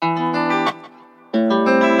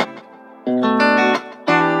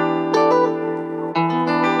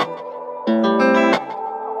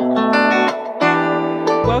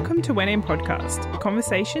Welcome to When In Podcast,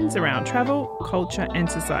 conversations around travel, culture and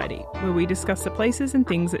society, where we discuss the places and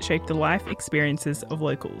things that shape the life experiences of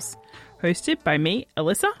locals. Hosted by me,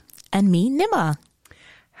 Alyssa. And me, Nima.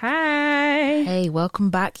 Hi. Hey,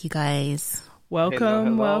 welcome back, you guys. Welcome,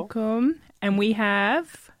 Hello. welcome. And we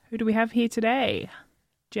have, who do we have here today?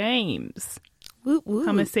 James Woo woo.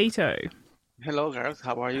 Tomasito. Hello, girls.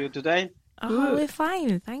 How are you today? Oh, we're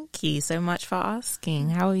fine. Thank you so much for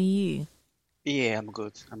asking. How are you? Yeah, I'm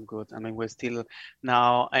good. I'm good. I mean, we're still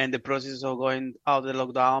now in the process of going out of the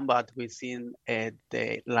lockdown, but we've seen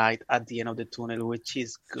the light at the end of the tunnel, which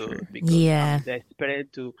is good because Yeah. I'm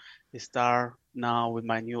desperate to start now with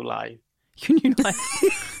my new life. Your new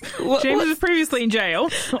life. James was previously in jail,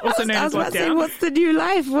 also known I as was about to say, lockdown. what's the new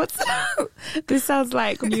life? This sounds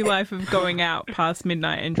like New life of going out past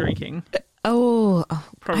midnight and drinking, Oh,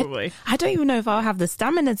 probably. I don't even know if I'll have the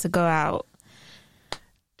stamina to go out.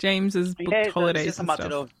 James has booked Yeah, holidays it's just a and matter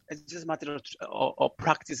stuff. it's just a matter of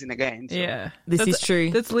practicing again. So. Yeah. This is true.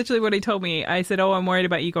 That's literally what he told me. I said, oh, I'm worried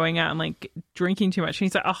about you going out and like drinking too much. And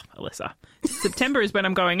he's like, oh, Alyssa, September is when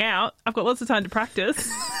I'm going out. I've got lots of time to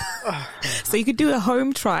practice. So you could do a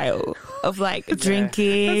home trial of like That's what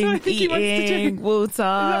drinking, I think he wants to do. eating, water,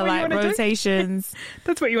 what you like wanna do? rotations.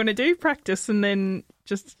 That's what you want to do, practice, and then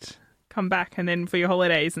just come back. And then for your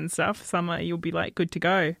holidays and stuff, summer, you'll be like good to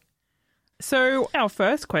go. So our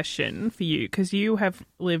first question for you, because you have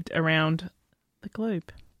lived around the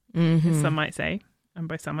globe, as some might say, and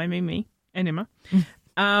by some I mean me and Emma.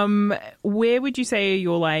 Where would you say are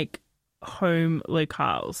your like home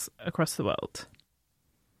locales across the world?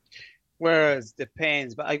 Whereas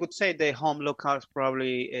depends, but I would say the home locales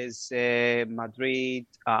probably is Madrid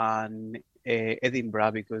and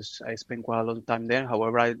Edinburgh because I spent quite a long time there.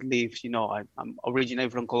 However, I live, I'm originally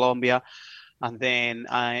from Colombia, and then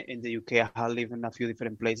in the UK I have lived in a few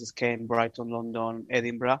different places: Kent, Brighton, London,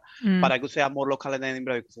 Edinburgh. But I could say I'm more local in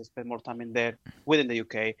Edinburgh because I spend more time in there within the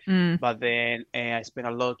UK. But then I spent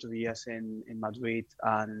a lot of years in Madrid,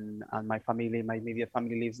 and my immediate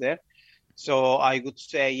family lives there. So I would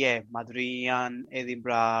say, yeah, Madrid and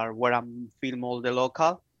Edinburgh are where I'm feel more the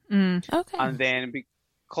local. Okay. And then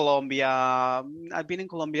Colombia, I've been in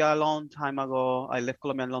Colombia a long time ago. I left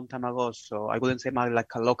Colombia a long time ago, so I wouldn't say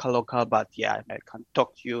like a local, but yeah, I can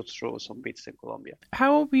talk to you through some bits in Colombia.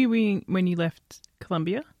 How old were you when you left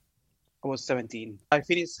Colombia? I was 17. I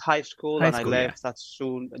finished high school and I left that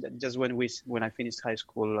soon. Just when I finished high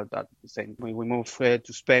school, like that same. We moved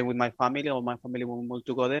to Spain with my family, or my family we moved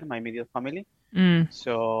to go there, my immediate family.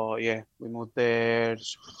 So yeah, we moved there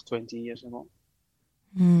 20 years ago.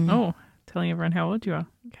 Oh, telling everyone how old you are.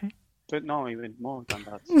 Okay. No, even more than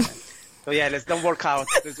that. So yeah, let's don't work out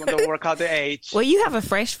the age. Well, you have a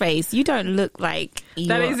fresh face. You don't look like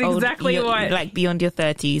That is exactly you're, what- like beyond your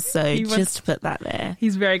 30s. So just put that there.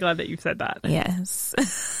 He's very glad that you've said that. Yes.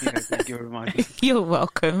 Yeah, thank you very much. You're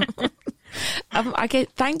welcome. Okay,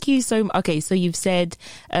 thank you so much. Okay, so you've said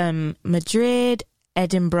Madrid,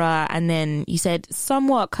 Edinburgh, and then you said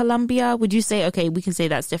somewhat Colombia. Would you say, okay, we can say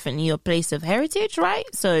that's definitely your place of heritage, right?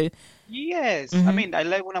 So Yes, I mean, I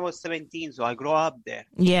left when I was 17, so I grew up there.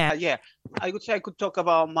 yeah. Yeah, I would say I could talk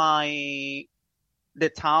about the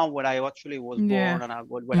town where I actually was born and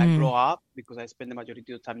where I grew up, because I spent the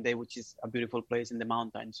majority of the time there, which is a beautiful place in the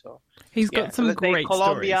mountains. So He's got some let's say great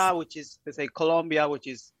Colombia, stories. which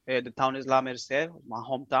is the town is La Merced, my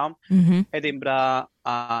hometown, Edinburgh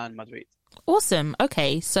and Madrid. Awesome.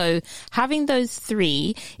 Okay, so having those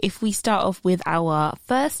three, if we start off with our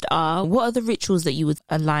first R, what are the rituals that you would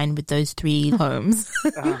align with those three homes?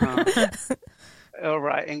 All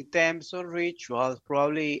right. In terms of rituals,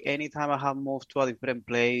 probably anytime I have moved to a different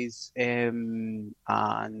place, and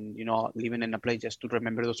living in a place just to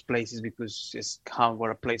remember those places, because it's kind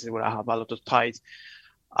of places where I have a lot of ties.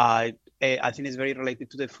 I think it's very related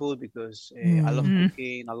to the food, because I love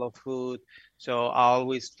cooking, I love food. So I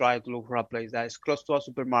always try to look for a place that is close to a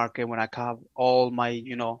supermarket when I can have all my,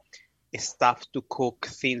 stuff to cook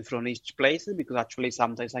things from each place, because actually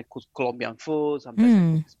sometimes I cook Colombian food, sometimes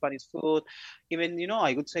I cook Spanish food. Even,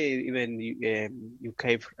 I would say even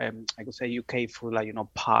UK, I could say UK food, like,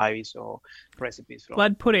 pies or recipes from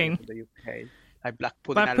Blood pudding. the UK. Like black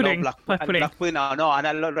pudding. Black pudding. Black pudding. No, and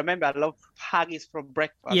I love haggis for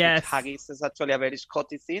breakfast. Yes. Haggis is actually a very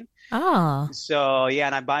Scottish thing. Ah. So yeah,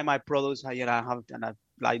 and I buy my produce, I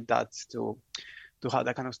like that to have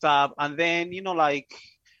that kind of stuff. And then,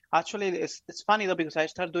 actually it's funny though, because I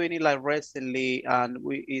started doing it like recently, and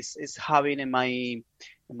it's having in my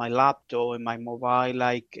laptop, in my mobile,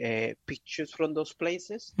 like pictures from those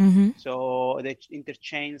places. So they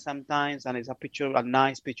interchange sometimes, and it's a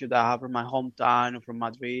nice picture that I have from my hometown or from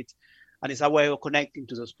Madrid. and it's a way of connecting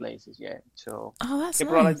to those places. Yeah. So Oh, that's yeah,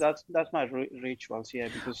 probably nice. that's my rituals. Yeah,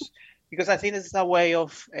 because I think it's a way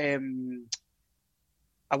of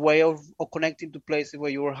connecting to places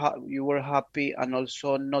where you were happy, and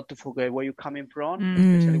also not to forget where you're coming from,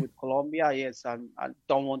 especially Mm. with Colombia. Yes, I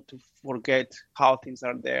don't want to forget how things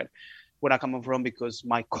are there where I'm coming from, because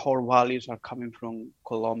my core values are coming from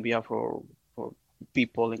Colombia for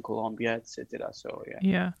people in Colombia, etc. So yeah.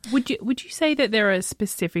 Yeah. Would you say that there are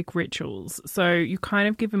specific rituals? So you kind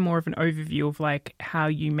of given more of an overview of like how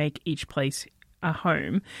you make each place a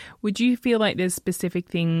home. Would you feel like there's specific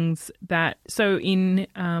things that in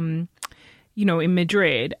in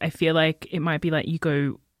Madrid, I feel like it might be like you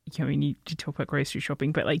go, you talk about grocery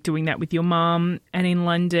shopping, but like doing that with your mum. And in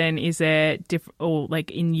London, is there or like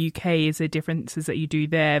in UK, is there differences that you do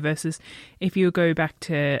there versus if you go back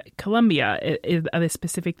to Colombia? Are there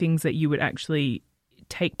specific things that you would actually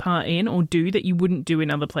take part in or do that you wouldn't do in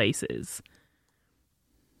other places?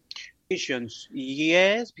 Traditions,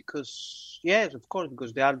 yes, of course,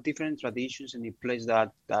 because there are different traditions in a place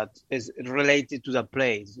that is related to the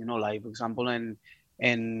place. Like for example, in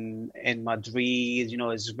Madrid,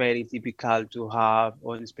 it's very typical to have,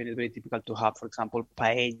 or in Spain, it's very typical to have, for example,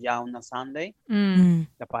 paella on a Sunday. Mm.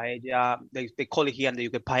 The paella, they call it here in the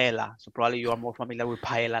UK paella. So probably you are more familiar with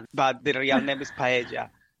paella, but the real name is paella.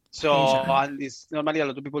 So, Paella. and it's normally a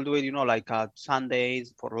lot of people do it, like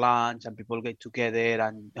Sundays for lunch, and people get together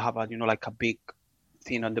and have like a big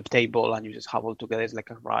thing on the table, and you just have all together. It's like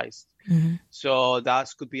a rice. Mm-hmm. So that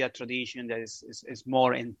could be a tradition that is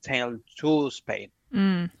more entailed to Spain.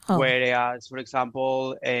 Mm. Oh. Whereas, for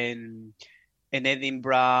example, in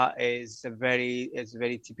Edinburgh, it's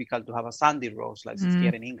very typical to have a Sunday roast, like it's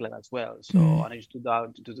here in England as well. So, and I used to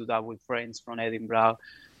do that with friends from Edinburgh.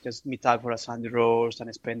 Just meet up for a Sunday roast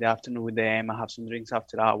and spend the afternoon with them and have some drinks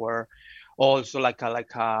after hour. Also, like a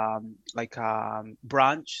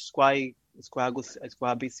brunch. It's quite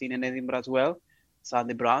a big thing in Edinburgh as well.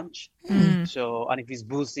 Sunday brunch. So, and if it's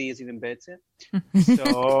boozy, it's even better.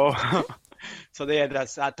 So, so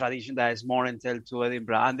that's a tradition that is more entailed to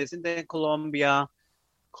Edinburgh. And this in Colombia.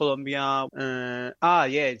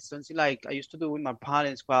 It's something like I used to do with my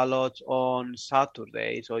parents quite a lot on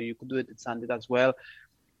Saturday. So you could do it on Sunday as well.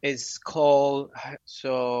 It's called,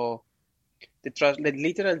 so the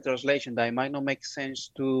literal translation that might not make sense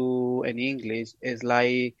to in English is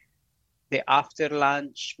like the after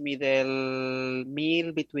lunch middle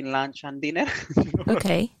meal between lunch and dinner.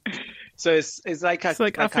 Okay. So it's like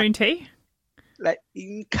afternoon tea?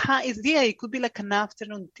 It could be like an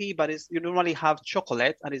afternoon tea, but you normally have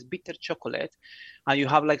chocolate, and it's bitter chocolate, and you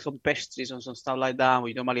have like some pastries and some stuff like that.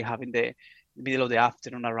 We normally have in the middle of the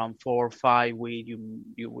afternoon around 4 or 5 with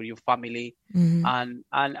your family, and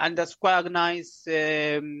that's quite a nice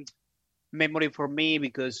memory for me,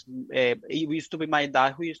 because it used to be my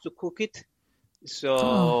dad who used to cook it.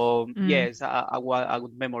 So yes, a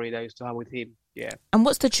good memory that I used to have with him. Yeah. And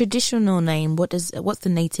what's the traditional name? What's the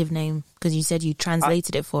native name? Because you said you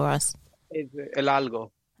translated it for us. It's El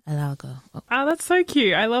Algo. El Algo. Oh. Oh, that's so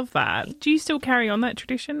cute. I love that. Do you still carry on that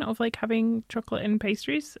tradition of like having chocolate and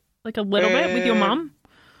pastries? Like a little bit with your mum?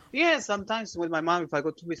 Yeah, sometimes with my mom, if I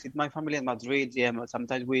go to visit my family in Madrid, yeah,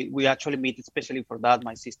 sometimes we actually meet especially for that,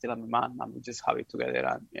 my sister and my mom, and we just have it together,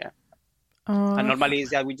 and yeah. And normally,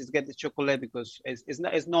 we just get the chocolate because the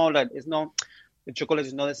chocolate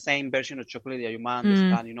is not the same version of chocolate that you might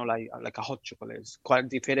understand, like a hot chocolate. It's quite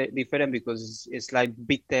different because it's like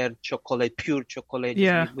bitter chocolate, pure chocolate,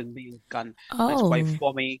 yeah, with milk, and it's quite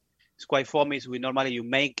foamy. It's quite foamy, so you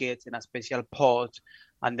make it in a special pot.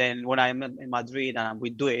 And then when I'm in Madrid and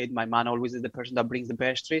we do it, my mom always is the person that brings the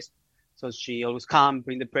pastries. So she always come,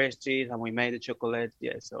 bring the pastries, and we made the chocolate.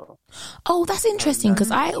 Yeah, so. Oh, that's interesting,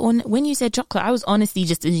 because when you said chocolate, I was honestly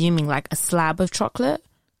just assuming like a slab of chocolate.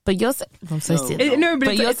 But you're I'm so silly. No,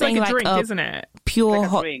 but you're saying like a drink, isn't it? Pure like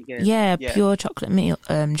hot, drink, yeah, pure chocolate milk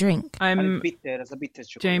drink. It's a bitter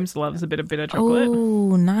chocolate. James loves a bit of bitter chocolate.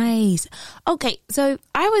 Oh, nice. Okay, so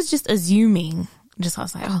I was just assuming. I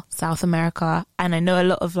was like, South America, and I know a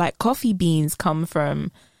lot of like coffee beans come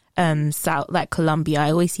from South, like Colombia.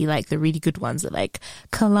 I always see like the really good ones at like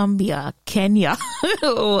Colombia, Kenya,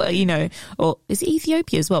 or or is it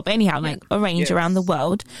Ethiopia as well? But anyhow, like arranged around the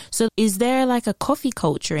world. So is there like a coffee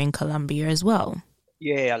culture in Colombia as well?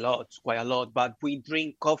 Yeah, quite a lot. But we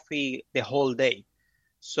drink coffee the whole day.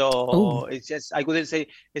 So it's just, I couldn't say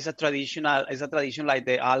it's a tradition like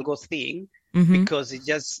the algo thing, because it's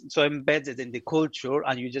just so embedded in the culture,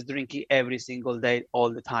 and you just drink it every single day,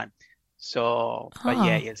 all the time. So, but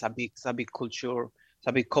yeah, it's a big culture. It's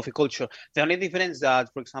a big coffee culture. The only difference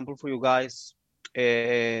that, for example, for you guys,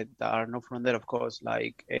 that are not from there, of course.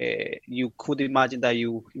 Like you could imagine that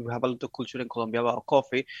you have a lot of culture in Colombia about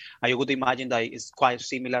coffee, and you could imagine that it's quite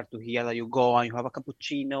similar to here. That you go and you have a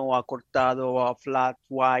cappuccino, a cortado, a flat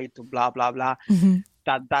white, blah blah blah. Hmm.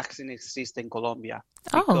 That doesn't exist in Colombia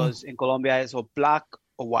Oh. because in Colombia it's all black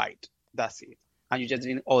or white. That's it, and you just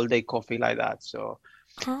drink all day coffee like that. So.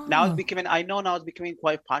 Now it's Oh. becoming, I know now it's becoming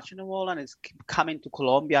quite fashionable and it's coming to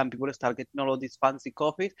Colombia and people start getting all of these fancy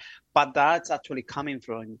coffees, but that's actually coming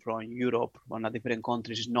from Europe, from a different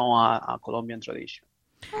countries. It's not a Colombian tradition.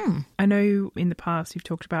 I know in the past you've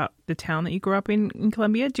talked about the town that you grew up in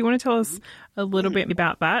Colombia. Do you want to tell us a little bit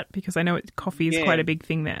about that? Because I know coffee is quite a big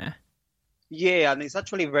thing there. Yeah, and it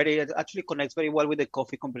actually connects very well with the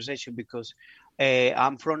coffee conversation because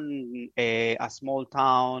I'm from a small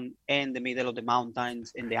town in the middle of the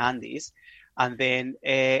mountains in the Andes, and then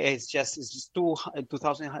it's just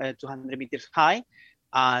 2,200 meters high,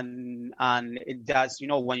 and it does,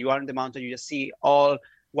 when you are in the mountain, you just see all.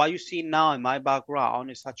 What you see now in my background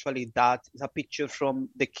is actually a picture from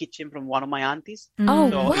the kitchen from one of my aunties. Oh,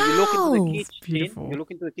 So if you look into wow. the It's kitchen, beautiful. you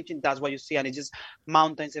look into the kitchen, that's what you see, and it's just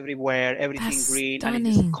mountains everywhere, everything That's green, and it's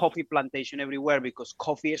just stunning. coffee plantation everywhere because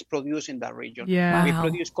coffee is produced in that region. Yeah. We Wow.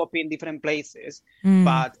 produce coffee in different places, Mm.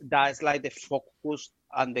 but that's like the focus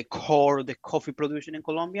and the core of the coffee production in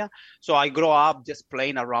Colombia. So I grew up just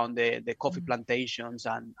playing around the coffee plantations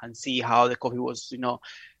and see how the coffee was,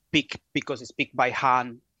 picked because it's picked by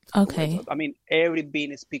hand. Okay. I mean, every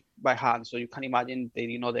bean is picked by hand, so you can imagine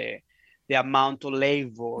the amount of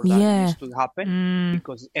labor that Yeah. needs to happen Mm.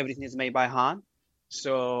 because everything is made by hand.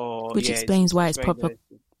 So Which yeah, explains why it's very proper.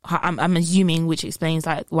 interesting. I'm assuming, which explains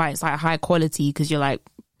like why it's like high quality because you're like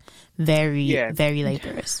very, Yeah. very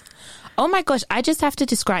laborious. Oh my gosh, I just have to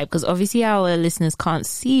describe because obviously our listeners can't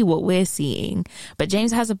see what we're seeing, but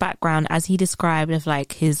James has a background as he described of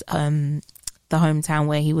like his the hometown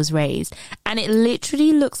where he was raised, and it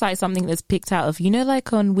literally looks like something that's picked out of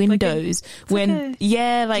like on Windows when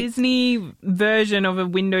like Disney version of a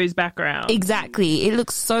Windows background. exactly. It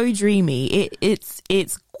looks so dreamy.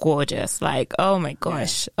 It's gorgeous. Like, oh my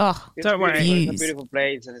gosh. Oh, It's Don't worry. beautiful. It's Views. a beautiful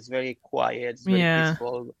place and it's very quiet. It's very Yeah.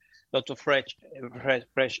 peaceful. Lots of fresh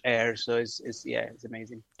air. So it's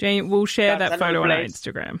amazing. Jane, we'll share That's that photo on another our place.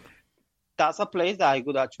 Instagram. That's a place that I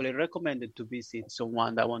could actually recommend it to visit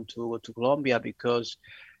someone that want to go to Colombia because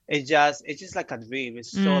it's just like a dream.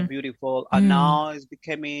 It's so beautiful, and now it's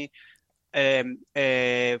becoming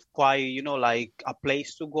quite like a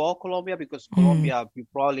place to go, Colombia, because Colombia, you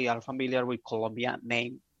probably are familiar with Colombian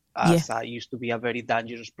name as used to be a very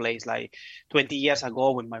dangerous place. Like 20 years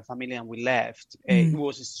ago, when my family and we left, it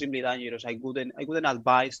was extremely dangerous. I couldn't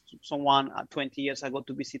advise someone 20 years ago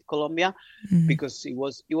to visit Colombia because it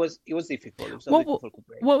was difficult. It was a difficult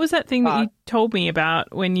place. What was that thing that you But- told me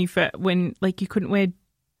about when you like you couldn't wear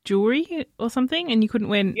jewelry or something, and you couldn't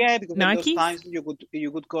wear Yeah, because in those Nikes? times you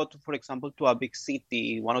could go to, for example, to a big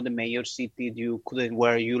city, one of the major cities. You couldn't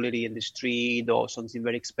wear jewelry in the street or something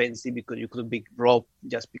very expensive because you could be robbed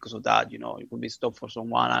just because of that. You could be stopped for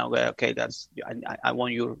someone. And okay, I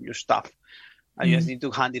want your stuff. I just need to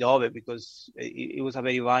hand it over because it was a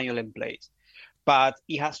very violent place. But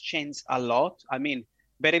it has changed a lot. I mean,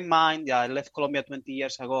 bear in mind that I left Colombia 20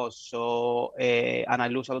 years ago, so and I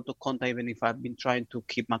lose a lot of contact even if I've been trying to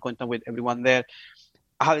keep my contact with everyone there.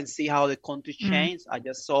 I haven't seen how the country changed. I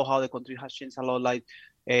just saw how the country has changed a lot, like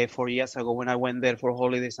 4 years ago when I went there for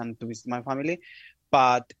holidays and to visit my family.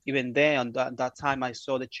 But even then, that time, I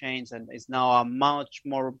saw the change, and it's now a much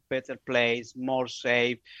more better place, more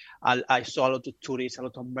safe. I saw a lot of tourists, a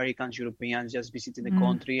lot of Americans, Europeans just visiting the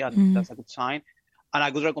country, and that's a good sign. And I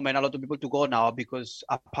would recommend a lot of people to go now because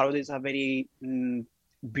apparently it's a very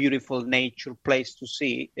beautiful nature place to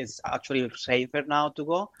see. It's actually safer now to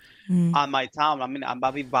go. And my town, I mean, I'm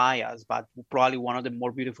a bit biased, but probably one of the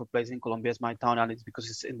more beautiful places in Colombia is my town, and it's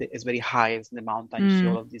because it's very high, it's in the mountain, you see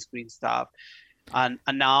all of this green stuff. And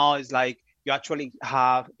now it's like you actually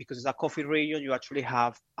have, because it's a coffee region, you actually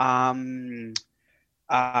have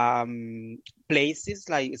places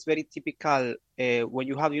like it's very typical when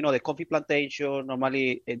you have the coffee plantation.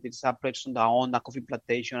 Normally it's a person that owns a coffee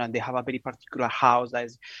plantation and they have a very particular house that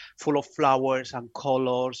is full of flowers and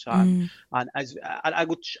colors and I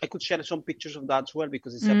could share some pictures of that as well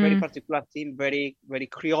because it's a very particular theme, very very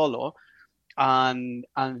criollo. And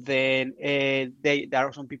then there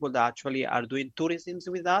are some people that actually are doing tourism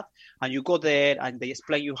with that, and you go there and they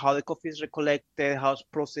explain you how the coffee is recollected, how it's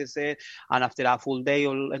processed, and after a full day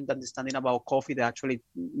you'll end understanding about coffee. They actually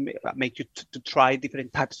make you to try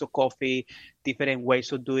different types of coffee, different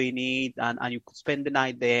ways of doing it, and you could spend the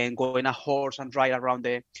night there and go in a horse and ride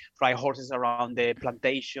horses around the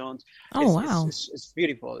plantations. Oh, wow. It's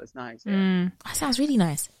beautiful. It's nice. Yeah. That sounds really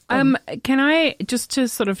nice. Can I, just to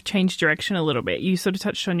sort of change direction a little bit, you sort of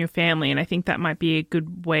touched on your family, and I think that might be a good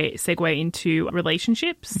segue into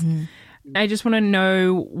relationships. I just want to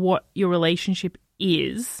know what your relationship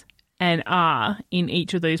is and are in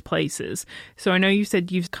each of those places. So I know you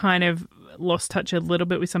said you've kind of lost touch a little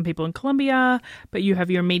bit with some people in Colombia, but you have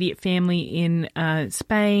your immediate family in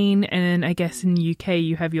Spain, and then I guess in the UK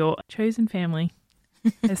you have your chosen family,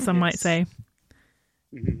 as some might say.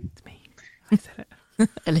 It's me. I said it.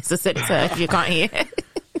 Alyssa said it, so if you can't hear.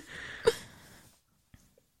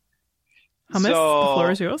 Hummus, the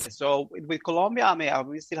floor is yours. So with Colombia, I mean,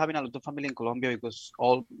 I'm still having a lot of family in Colombia because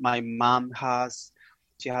my mom has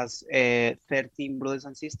 13 brothers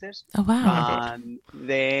and sisters. Oh, wow. And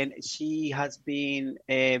then she has been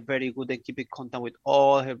very good at keeping contact with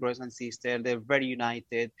all her brothers and sisters. They're very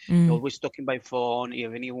united. They're always talking by phone.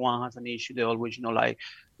 If anyone has an issue, they always, like,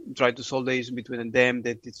 try to solve the issue between them.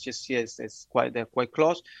 That it's just, they're quite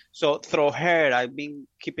close. So through her, I've been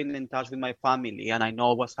keeping in touch with my family, and I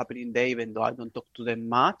know what's happening there, even though I don't talk to them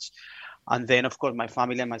much. And then, of course, my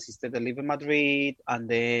family and my sister, they live in Madrid. And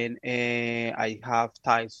then I have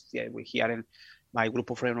ties we're here in my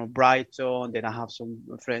group of friends in Brighton. Then I have some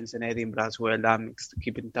friends in Edinburgh as well. I'm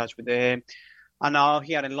keeping in touch with them. And now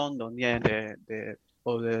here in London, the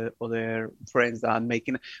other friends that I'm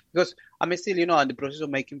making. Because I'm still, in the process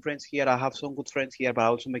of making friends here. I have some good friends here, but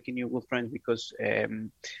also making new good friends because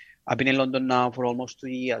I've been in London now for almost 2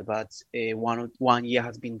 years, but 1 year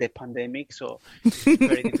has been the pandemic, so it's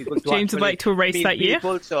very difficult to James would like to erase meet that year.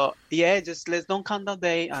 people. So just let's don't count that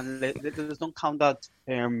day, and let's don't count that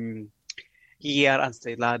year and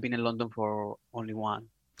say that I've been in London for only one.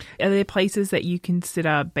 Are there places that you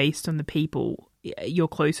consider, based on the people, you're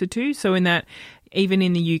closer to? So in that, even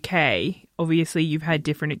in the UK, obviously you've had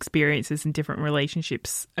different experiences and different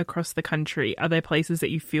relationships across the country. Are there places that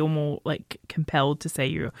you feel more like compelled to say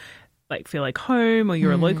you like feel like home, or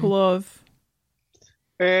you're a local of?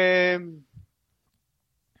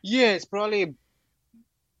 Yes, probably.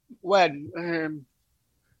 Well,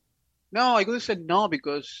 no, I could say no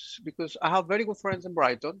because I have very good friends in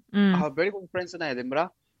Brighton. I have very good friends in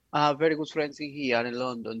Edinburgh. I have very good friends in here in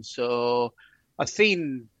London. So I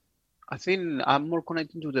think I'm more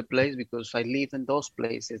connected to the place because I live in those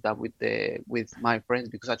places than with my friends,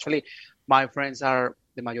 because actually my friends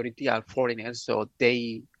the majority are foreigners, so there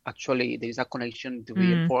is a connection to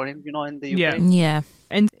be foreign, in the UK. Yeah.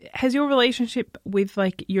 And has your relationship with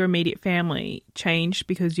like your immediate family changed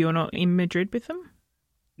because you're not in Madrid with them?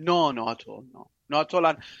 No, not at all. No, not at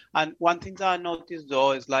all. And one thing that I noticed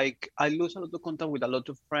though is like I lose a lot of contact with a lot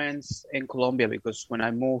of friends in Colombia because when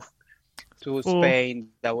I moved to Spain,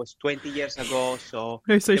 that was 20 years ago. So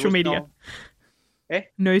no social media.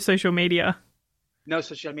 No social media. No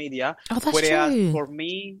social media. Oh, that's Whereas true. for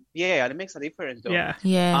me, it makes a difference though.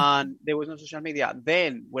 Yeah. And there was no social media.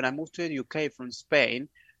 Then when I moved to the UK from Spain,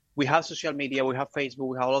 we have social media, we have Facebook,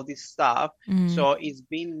 we have all of this stuff. So it's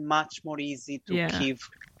been much more easy to keep,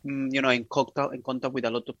 in contact with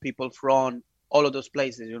a lot of people from all of those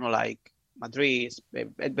places, like Madrid,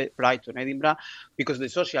 Brighton, Edinburgh, because of the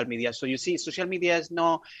social media. So you see, social media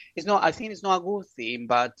I think it's not a good thing,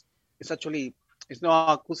 but it's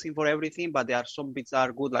not a good thing for everything, but there are some bits that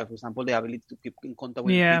are good, like for example, the ability to keep in contact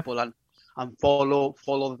with people and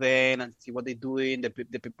follow them and see what they're doing, the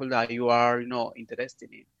people that you are, interested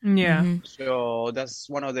in. Yeah. So that's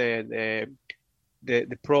one of the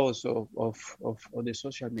pros of the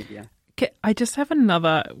social media. Okay, I just have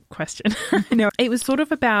another question. It was sort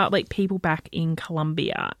of about like people back in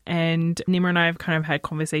Colombia, and Nima and I have kind of had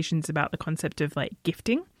conversations about the concept of like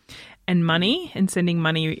gifting and money and sending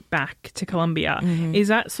money back to Colombia. Is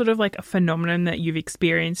that sort of like a phenomenon that you've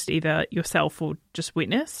experienced either yourself or just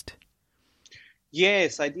witnessed?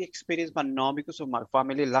 Yes, I did experience, but not because of my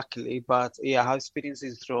family, luckily. But I have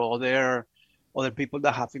experiences through other people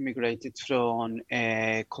that have immigrated from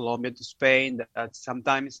Colombia to Spain. That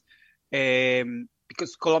sometimes,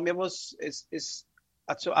 because Colombia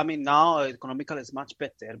now economically it's much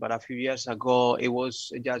better. But a few years ago, it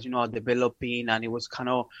was just developing, and it was kind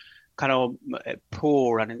of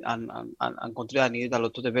poor and country that needed a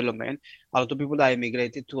lot of development. A lot of people that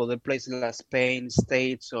immigrated to other places like Spain,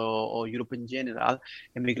 States, or Europe in general,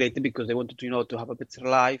 immigrated because they wanted to have a better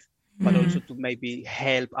life, but also to maybe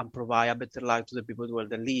help and provide a better life to the people where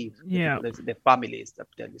they live, the families that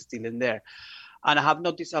are still in there. And I have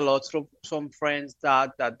noticed a lot from some friends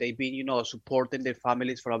that they've been, supporting their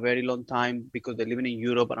families for a very long time because they're living in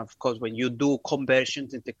Europe. And of course, when you do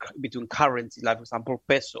conversions between currencies, like for example,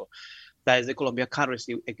 peso, that is the Colombian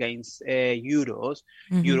currency against euros,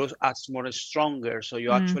 euros are more stronger. So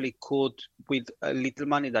you actually could, with a little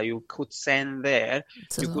money that you could send there,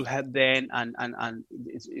 you could have then, and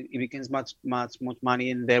it becomes much money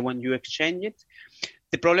in there when you exchange it.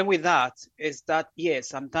 The problem with that is that, yes,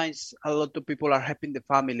 sometimes a lot of people are helping the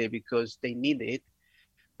family because they need it.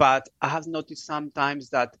 But I have noticed sometimes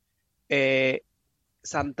that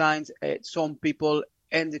some people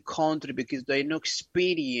in the country, because they don't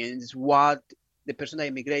experience what the person that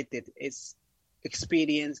immigrated is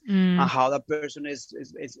experience and how that person is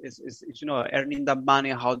earning that money,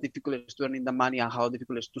 how difficult it is to earning the money, and how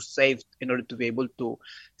difficult it is to save in order to be able to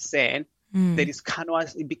send. There is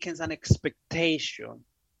it becomes an expectation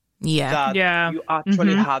that you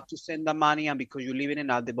actually have to send the money, and because you live in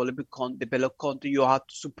a developed country, you have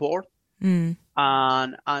to support.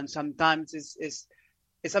 And sometimes it's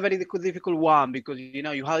a very difficult one, because you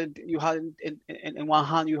have in one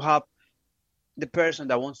hand you have the person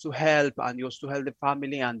that wants to help and you also help the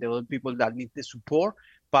family and the other people that need the support.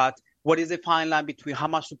 But what is the fine line between how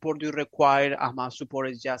much support you require and how much support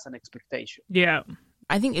is just an expectation? Yeah.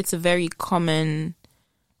 I think it's a very common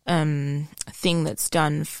thing that's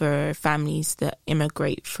done for families that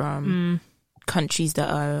immigrate from countries that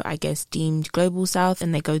are, I guess, deemed global south,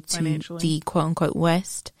 and they go to the quote unquote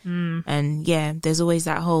west. And yeah, there's always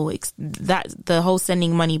that whole the whole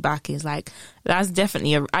sending money back is like, that's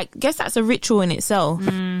definitely I guess that's a ritual in itself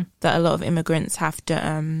that a lot of immigrants have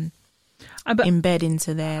to embed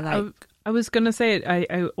into their like. I was going to say,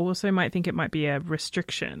 I also might think it might be a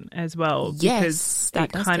restriction as well. Yes,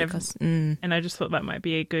 that does kind take of, us. And I just thought that might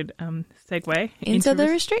be a good segue into the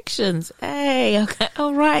restrictions. Hey, okay,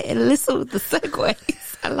 all right, Alyssa with the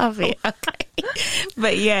segues. I love it. Okay,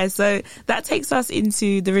 but yeah, so that takes us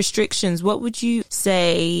into the restrictions. What would you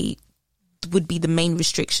say would be the main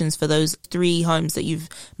restrictions for those 3 homes that you've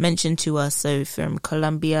mentioned to us? So from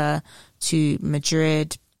Colombia to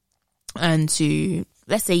Madrid and to,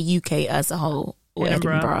 let's say, UK as a whole, or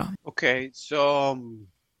Edinburgh. Okay, so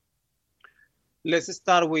let's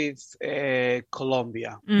start with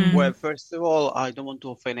Colombia. Well, first of all, I don't want to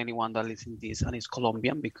offend anyone that listens to this and is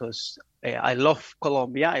Colombian, because I love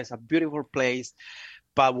Colombia. It's a beautiful place.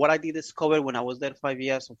 But what I did discover when I was there 5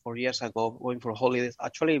 years or 4 years ago, going for holidays,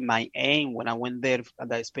 actually my aim when I went there,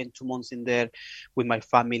 and I spent 2 months in there with my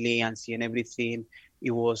family and seeing everything,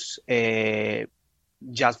 it was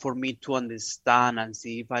just for me to understand and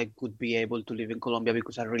see if I could be able to live in Colombia,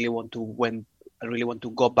 because I really want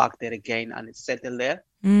to go back there again and settle there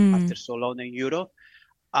after so long in Europe.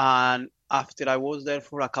 And after I was there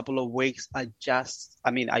for a couple of weeks, I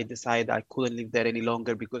decided I couldn't live there any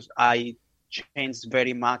longer, because I changed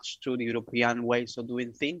very much to the European ways of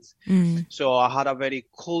doing things. So I had a very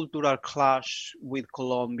cultural clash with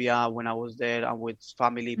Colombia when I was there and with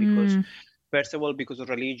family, because first of all, because of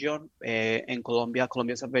religion in Colombia.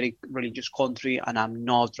 Colombia is a very religious country, and I'm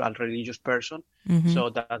not a religious person. So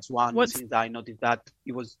that's one thing that I noticed that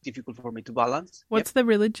it was difficult for me to balance. What's the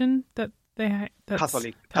religion that they have?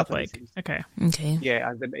 Catholic. Okay.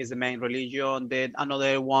 Yeah, is the main religion. Then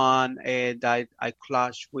another one that I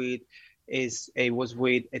clashed with was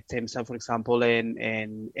with terms of, for example,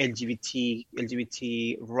 in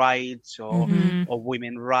LGBT rights or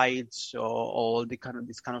women rights or all this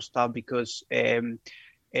kind of stuff, because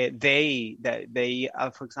they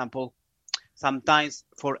for example, sometimes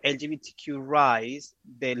for LGBTQ rights,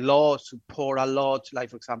 the law support a lot,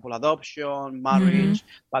 like for example, adoption, marriage,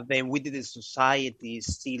 but then within the society is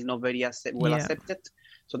still not very accepted.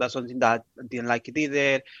 So that's something that I didn't like it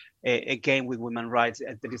either. Again, with women's rights,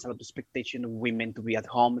 there is a lot of expectation of women to be at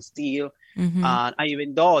home still. And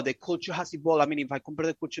even though the culture has evolved, I mean, if I compare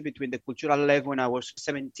the culture between the culture I left when I was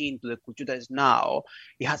 17 to the culture that is now,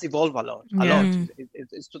 it has evolved a lot.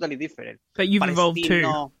 It's totally different. But you've evolved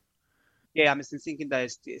too. I'm still thinking that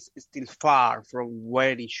it's still far from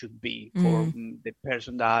where it should be for the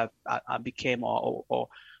person that I became, or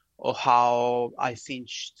how I think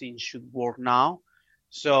things should work now.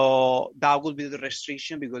 So that would be the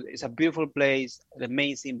restriction, because it's a beautiful place,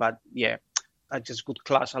 amazing, but yeah, I just could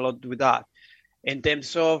clash a lot with that. In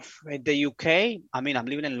terms of the UK, I mean, I'm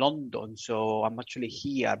living in London, so I'm actually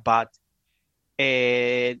here, but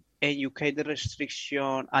in UK, the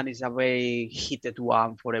restriction, and it's a very heated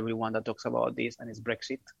one for everyone that talks about this, and it's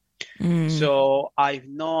Brexit. So I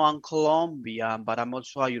know I'm Colombian, but I'm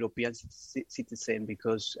also a European citizen,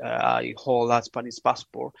 because I hold a Spanish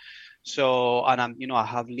passport. So, and I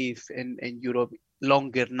have lived in Europe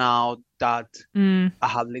longer now that I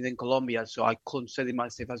have lived in Colombia. So I consider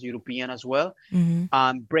myself as European as well.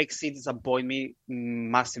 And Brexit disappointed me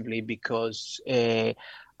massively because I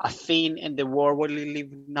think in the world where we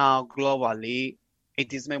live now globally,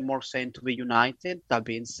 it is make more sense to be united than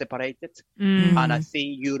being separated. And I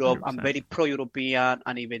think Europe, I'm 100%. very pro-European,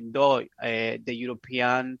 and even though the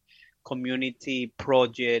European community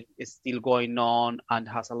project is still going on and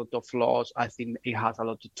has a lot of flaws, I think it has a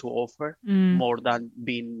lot to offer more than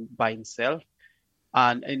being by itself.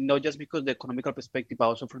 And not just because the economical perspective, but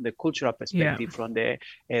also from the cultural perspective, from the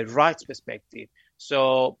rights perspective.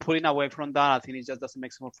 So pulling away from that, I think it just doesn't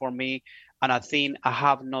make sense for me. And I think I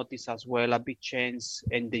have noticed as well a big change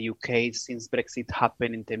in the UK since Brexit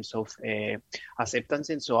happened in terms of acceptance.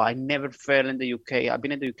 And so I never felt in the UK. I've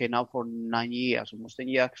been in the UK now for 9 years, almost 10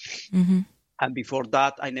 years. And before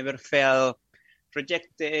that, I never felt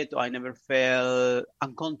rejected, or I never felt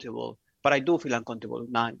uncomfortable. But I do feel uncomfortable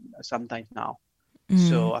now, sometimes now.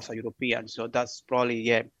 So as a European, so that's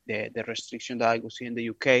probably the restriction that I would see in the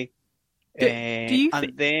UK. Do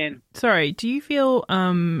you feel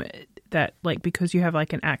that, like, because you have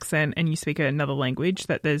like an accent and you speak another language,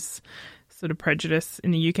 that there's sort of prejudice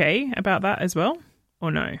in the UK about that as well, or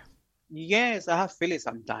no? Yes, I have feelings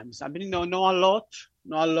sometimes. I mean, not a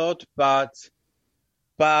lot, but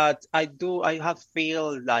I have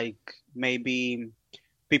feel like maybe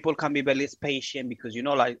people can be very patient because,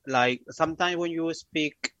 like sometimes when you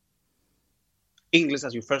speak English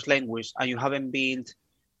as your first language and you haven't been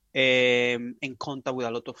in contact with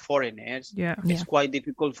a lot of foreigners, it's quite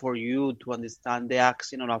difficult for you to understand the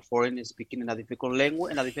accent of a foreigner speaking in a different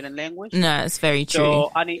language. No, it's very true.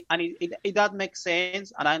 So, and it that makes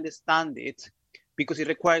sense, and I understand it because it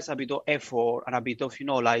requires a bit of effort and a bit of,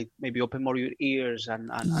 like maybe open more your ears and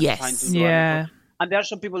trying to do an effort. And there are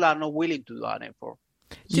some people that are not willing to do an effort.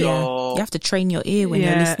 You have to train your ear when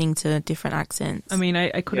you're listening to different accents. I mean,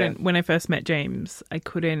 I couldn't, when I first met James, I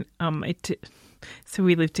couldn't, so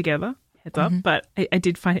we lived together, heads up, but I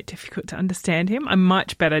did find it difficult to understand him. I'm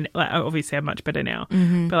much better, obviously I'm much better now,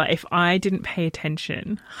 but if I didn't pay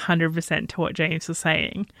attention 100% to what James was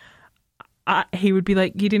saying, he would be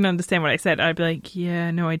like, you didn't understand what I said. I'd be like,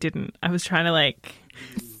 yeah, no, I didn't. I was trying to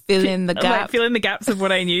fill in the gap. Fill in the gaps of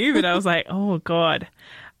what I knew, but I was like, oh God.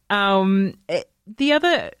 The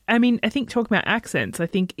other, I think talking about accents,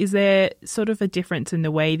 is there sort of a difference in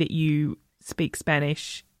the way that you speak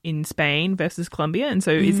Spanish in Spain versus Colombia? And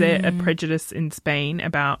so is there a prejudice in Spain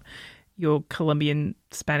about your Colombian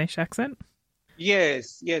Spanish accent?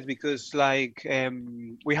 Yes, because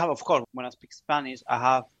we have, of course, when I speak Spanish, I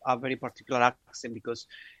have a very particular accent because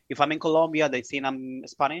if I'm in Colombia, they think I'm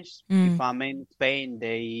Spanish. If I'm in Spain,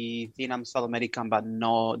 they think I'm South American, but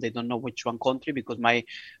no, they don't know which one country because my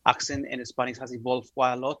accent in Spanish has evolved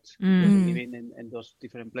quite a lot living in those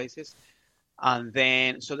different places. And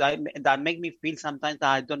then, so that make me feel sometimes that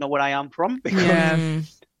I don't know where I am from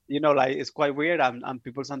because, it's quite weird. And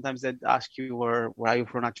people sometimes that ask you where are you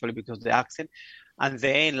from actually because of the accent. And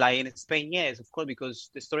then, in Spain, yes, of course, because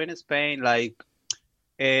the story in Spain,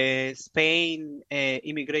 Spain,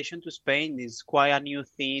 immigration to Spain is quite a new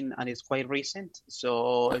thing and it's quite recent.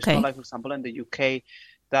 So it's not like, for example, in the UK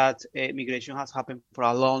that immigration has happened for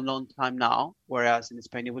a long, long time now, whereas in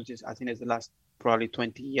Spain it was just, I think it's the last probably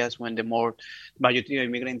 20 years when the majority of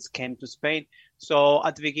immigrants came to Spain. So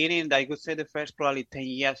at the beginning, I could say the first probably 10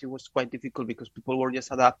 years, it was quite difficult because people were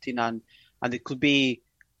just adapting and they could be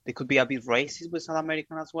a bit racist with South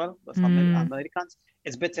American as well, with Americans.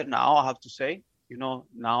 It's better now, I have to say.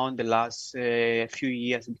 Now in the last few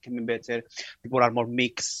years, it's becoming better. People are more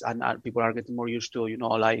mixed and people are getting more used to,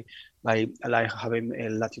 like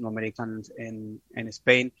having Latin Americans in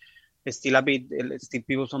Spain. It's still a bit,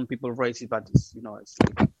 some people racist, but it's, it's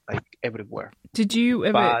like everywhere. Did you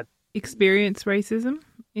ever experience racism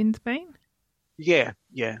in Spain? Yeah,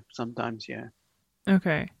 sometimes, yeah.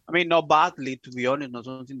 Okay. I mean, not badly, to be honest, not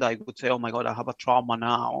something that I would say, oh my God, I have a trauma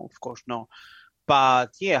now. Of course, no.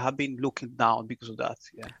 But yeah, I've been looking down because of that.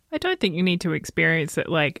 Yeah. I don't think you need to experience it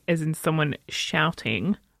as in someone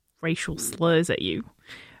shouting racial slurs at you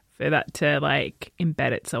for that to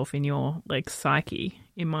embed itself in your psyche.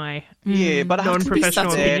 In my but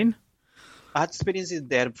non-professional opinion. I had experiences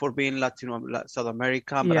there for being South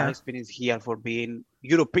American, but I had experience here for being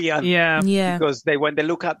European. Yeah. Because when they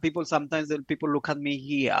look at people, sometimes people look at me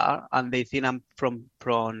here and they think I'm from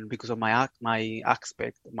because of my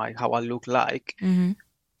aspect, how I look like.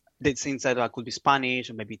 They think that I could be Spanish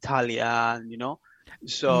or maybe Italian,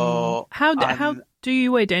 So how do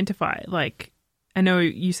you identify? I know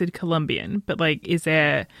you said Colombian, but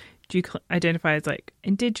do you identify as like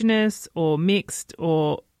indigenous or mixed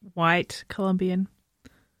or white Colombian?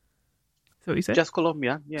 Is that what you said? Just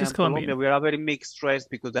Colombia. Yeah, Just Colombia. Colombian. We are a very mixed race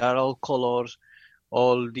because there are all colors,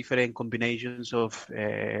 all different combinations of,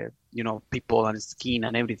 people and skin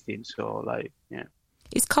and everything. So, like, yeah.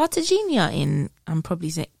 Is Cartagena in? I'm probably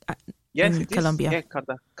saying Yes, in it is. Colombia. Yeah,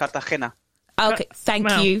 Cartagena. Okay, thank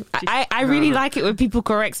Wow. you. I really like it when people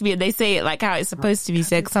correct me and they say it like how it's supposed to be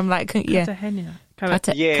said. Because I'm like, yeah, Cartagena. Yeah, it's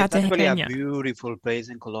actually a Cartagena. beautiful place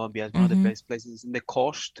in Colombia. It's one of the best places in the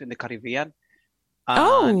coast, in the Caribbean. And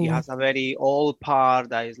Oh. it has a very old part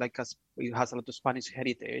that is like it has a lot of Spanish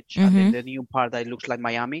heritage, and then the new part that looks like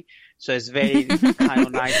Miami. So it's very kind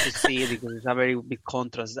of nice to see because it's a very big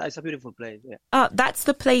contrast. It's a beautiful place. Yeah. That's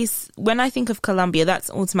the place. When I think of Colombia,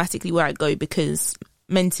 that's automatically where I go because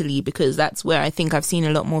that's where I think I've seen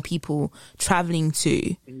a lot more people traveling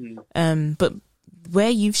to. But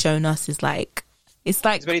where you've shown us is like it's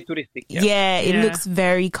very touristic. Yeah, it looks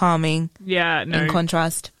very calming. Yeah, no. In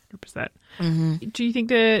contrast. 100%. Do you think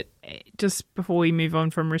that, just before we move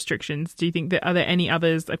on from restrictions, do you think that are there any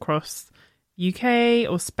others across UK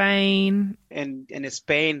or Spain? In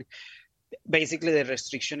Spain, basically the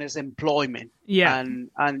restriction is employment. Yeah.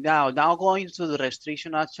 And now going to the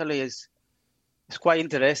restriction actually is quite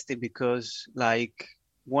interesting because like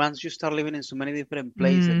once you start living in so many different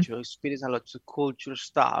places, you experience a lot of culture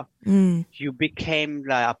stuff. You became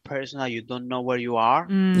like a person that you don't know where you are.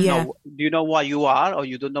 Yeah. Do you know what you are, or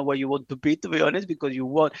you don't know where you want to be honest, because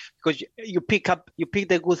you pick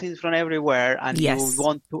the good things from everywhere, and you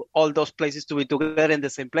want to all those places to be together in the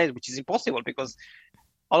same place, which is impossible because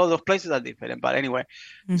all of those places are different. But anyway,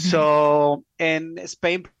 so in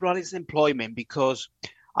Spain, probably is employment because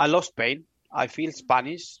I love Spain. I feel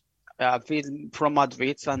Spanish. I feel from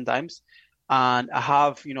Madrid sometimes, and I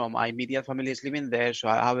have, my immediate family is living there, so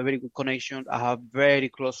I have a very good connection. I have very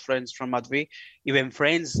close friends from Madrid, even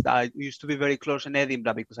friends that used to be very close in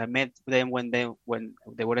Edinburgh because I met them when they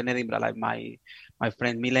were in Edinburgh. Like my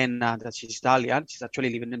friend Milena, that she's Italian, she's actually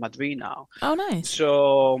living in Madrid now. Oh, nice.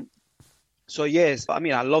 So yes, I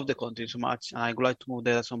mean I love the country so much, and I'd like to move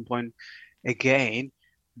there at some point again,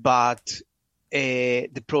 but.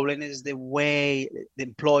 The problem is the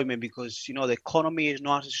employment because, the economy is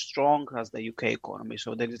not as strong as the UK economy.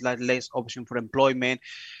 So there is like less option for employment.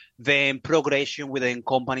 Then progression within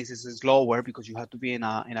companies is slower because you have to be in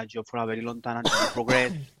a job for a very long time until you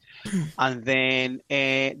progress. And then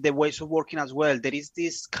the ways of working as well. There is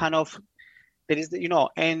this kind of,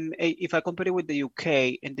 and if I compare it with the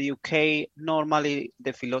UK, in the UK, normally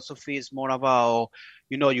the philosophy is more about,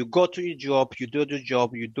 you go to your job, you do your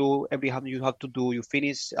job, you do everything you have to do, you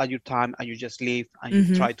finish at your time and you just leave and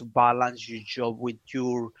you try to balance your job with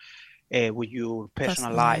your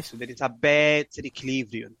personal life. So there is a better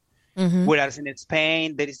equilibrium. Whereas in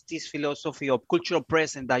Spain, there is this philosophy of cultural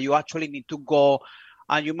presence that you actually need to go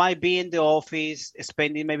and you might be in the office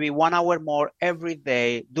spending maybe 1 hour more every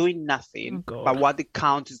day doing nothing. But what it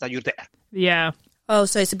counts is that you're there. Yeah. Oh,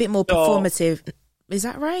 so it's a bit more performative. Is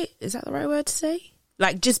that right? Is that the right word to say?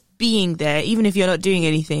 Like just being there, even if you're not doing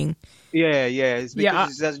anything. Yeah. It's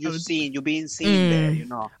because it's just you're being seen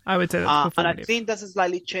there, I would say that's and I think that's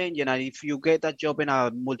slightly changing. And if you get a job in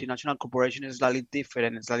a multinational corporation, it's slightly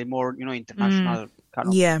different. It's slightly more, international kind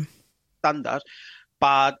of standards.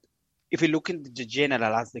 But if you look in the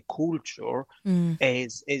general as the culture,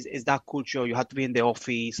 is that culture you have to be in the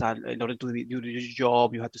office, and in order to do your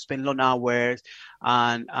job, you have to spend long hours,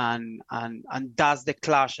 and that's the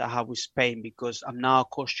clash I have with Spain because I'm now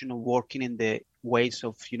accustomed to working in the ways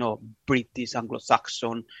of British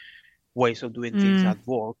Anglo-Saxon ways of doing things at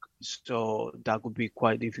work. So that would be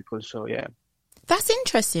quite difficult. So yeah. That's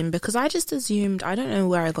interesting because I just assumed, I don't know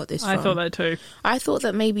where I got this from. I thought that too. I thought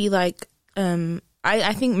that maybe like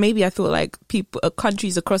I think maybe I thought like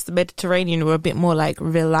countries across the Mediterranean were a bit more like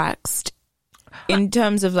relaxed in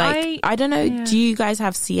terms of like, I don't know, do you guys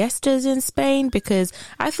have siestas in Spain? Because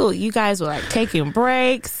I thought you guys were like taking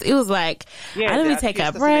breaks. It was like, let me take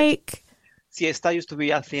a break. Siesta used to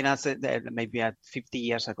be a thing maybe 50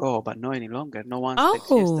 years ago, but not any longer. No one takes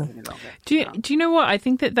siestas any longer. Do you know what? I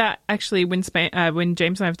think that actually when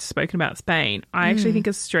James and I have spoken about Spain, I actually think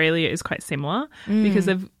Australia is quite similar because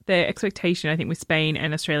of the expectation, I think, with Spain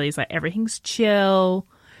and Australia is like everything's chill,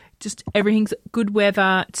 just everything's good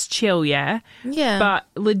weather, it's chill, yeah. But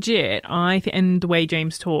legit, and the way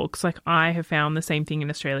James talks, like I have found the same thing in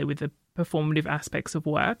Australia with the performative aspects of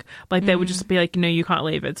work. Like they would just be like, you can't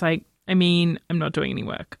leave. It's like, I mean, I'm not doing any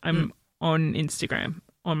work. I'm on Instagram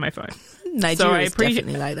on my phone. Nigeria is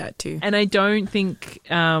definitely like that too. And I don't think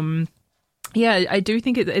Yeah, I do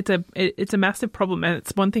think it's a massive problem, and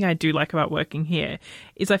it's one thing I do like about working here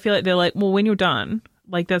is I feel like they're like, well, when you're done,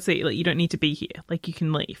 like that's it, like you don't need to be here, like you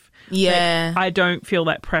can leave. Yeah. Like, I don't feel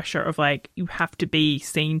that pressure of like you have to be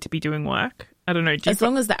seen to be doing work. I don't know. As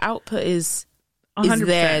long as the output is 100%.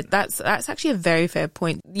 there, that's actually a very fair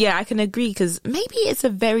point. Yeah, I can agree, because maybe it's a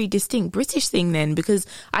very distinct British thing then, because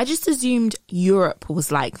I just assumed Europe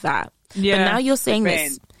was like that. Yeah. But now you're saying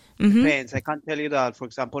this. Depends. I can tell you that, for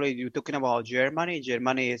example, if you're talking about Germany,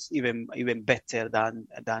 Germany is even better than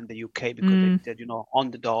the UK because they're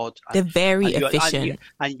on the dot. They're very and efficient.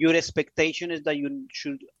 And your expectation is that you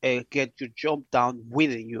should get your job done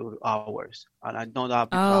within your hours. And I know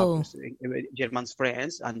that because German's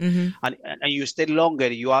friends, and you stay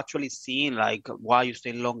longer. You actually seeing like why you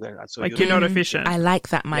stay longer. And so like you're not efficient. I like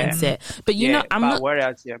that mindset. But I'm not.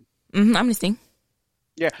 Whereas, I'm listening.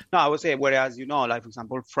 Yeah, no, I would say, whereas, like, for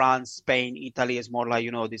example, France, Spain, Italy is more like,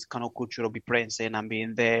 this kind of culture of be present and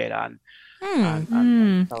being there and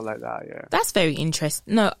stuff like that, yeah. That's very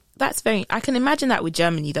interesting. No, I can imagine that with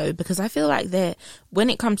Germany, though, because I feel like when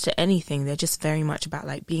it comes to anything, they're just very much about,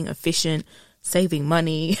 like, being efficient, saving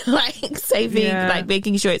money, like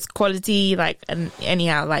making sure it's quality, like, and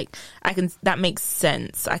anyhow, like, that makes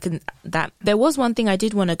sense. There was one thing I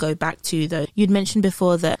did want to go back to, though. You'd mentioned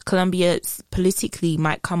before that Colombia politically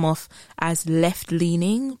might come off as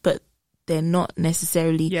left-leaning, but they're not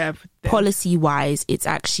necessarily. Policy-wise, it's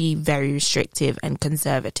actually very restrictive and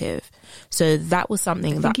conservative. So that was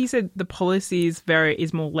something I think he said the policy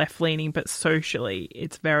is more left-leaning, but socially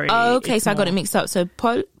it's very. Oh, okay, so I got it mixed up. So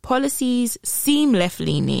policies seem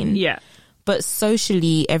left-leaning. Yeah. But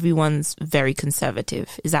socially, everyone's very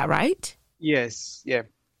conservative. Is that right? Yes, yeah.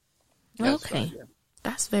 That's okay. right, yeah.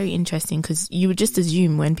 That's very interesting, because you would just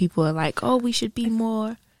assume when people are like, oh, we should be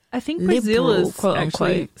more. I think liberal, Brazil is quote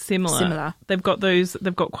actually unquote, similar. They've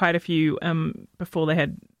got quite a few, before they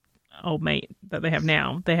had old mate that they have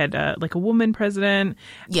now. They had like a woman president,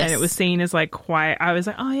 and it was seen as like quite, I was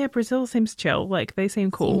like, oh yeah, Brazil seems chill. Like they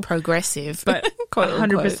seem cool. Seem progressive. But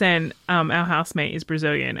 100%, our housemate is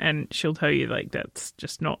Brazilian, and she'll tell you like that's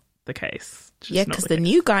just not the case. Yeah, because the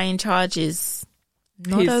new guy in charge is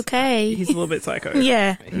not okay. He's a little bit psycho.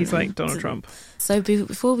 Yeah. He's like Donald Trump. So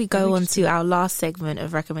before we go on to our last segment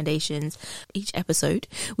of recommendations, each episode,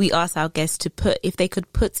 we ask our guests to if they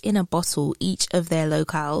could put in a bottle each of their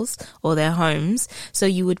locales or their homes. So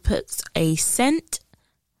you would put a scent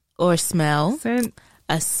or a smell,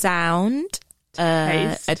 a sound,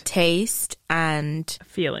 a taste, and a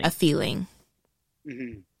feeling.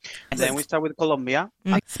 Mm-hmm. Then we start with Colombia.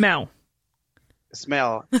 Smell.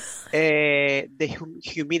 The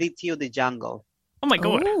humidity of the jungle. Oh my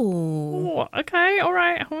god. Ooh. Okay, all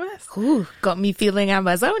right. Ooh, got me feeling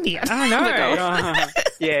Amazonian. I know.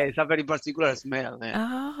 Yeah, it's a very particular smell. Yeah.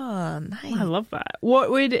 Oh, nice. I love that.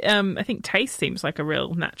 What would I think taste seems like a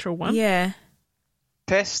real natural one. Yeah.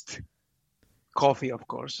 Taste. Coffee, of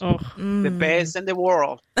course. Oh. The best in the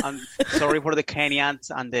world. I'm sorry for the Kenyans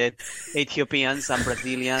and the Ethiopians and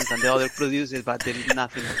Brazilians and the other producers, but there is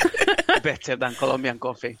nothing better than Colombian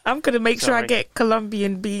coffee. I'm going to make sure I get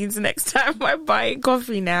Colombian beans next time I buy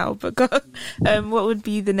coffee now. But what would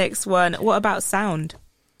be the next one? What about sound?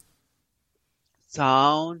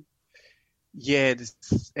 Sound? Yeah,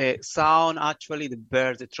 sound, actually,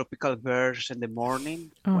 the tropical birds in the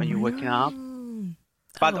morning when you're waking up.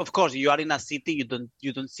 But of course, you are in a city,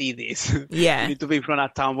 you don't see this. Yeah, you need to be from a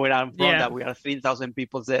town where I'm from. That we are 3,000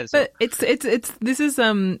 people there. So. But it's this is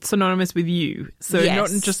synonymous with you, so not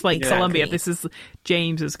just like Colombia. This is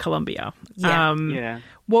James's Colombia. Yeah.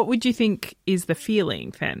 What would you think is the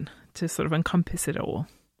feeling then to sort of encompass it all?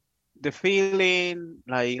 The feeling,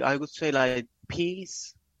 like I would say, like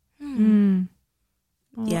peace. Oh,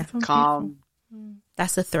 yeah, calm. Beautiful.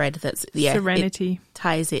 That's a thread. That's serenity. It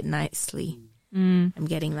ties it nicely. I'm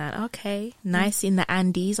getting that. Okay. Nice in the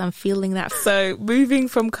Andes. I'm feeling that. So moving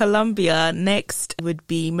from Colombia, next would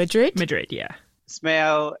be Madrid. Madrid, yeah.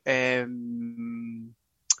 Smell.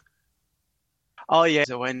 Oh, yeah.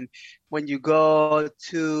 So when you go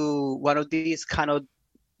to one of these kind of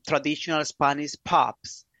traditional Spanish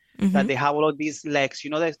pubs, that they have all of these legs,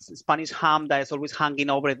 the Spanish ham that is always hanging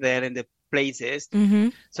over there in the places.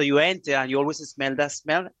 So you enter and you always smell that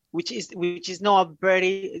smell, which is not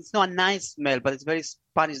it's not a nice smell, but it's very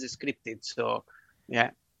Spanish descriptive. So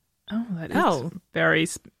yeah. Oh, that is very,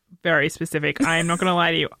 very specific. I am not going to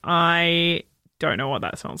lie to you. I don't know what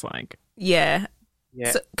that smells like. Yeah.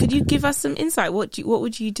 So could you give us some insight? What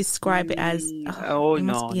would you describe it as? It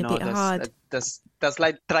must be a bit hard. That's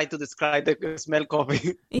like try to describe the smell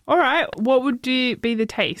coffee. All right. What would be the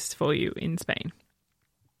taste for you in Spain?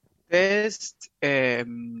 Taste,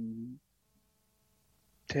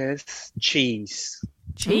 test cheese.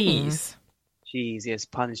 Cheese. Cheese, yes,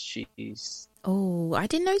 Spanish cheese. Oh, I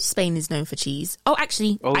didn't know Spain is known for cheese. Oh,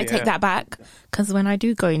 actually, Oh, I take yeah. that back. Because when I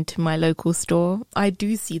do go into my local store, I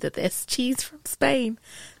do see that there's cheese from Spain.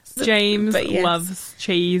 So- James but yes. loves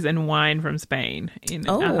cheese and wine from Spain in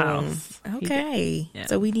our house. Okay. Yeah.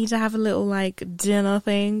 So we need to have a little like dinner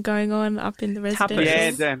thing going on up in the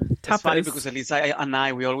residence. Yeah, it's funny Tapas. because Elisa and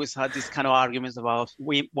I, we always had these kind of arguments about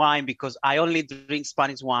wine because I only drink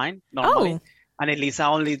Spanish wine normally, and Elisa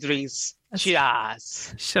only drinks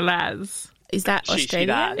Shiraz. Shiraz. Is that Shiraz.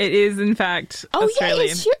 Australian? It is, in fact, Oh, Australian.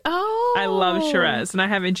 yeah, it's oh. I love Shiraz, and I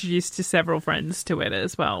have introduced to several friends to it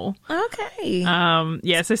as well. Okay.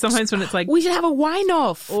 Yeah, so sometimes when it's like, We should have a wine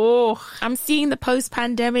off. oh, I'm seeing the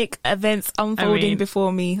post-pandemic events unfolding mean,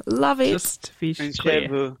 before me. Love it. just to be And clear.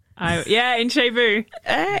 Shebu. Yeah, in Cebu.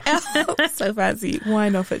 So fancy.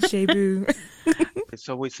 Wine off at Cebu.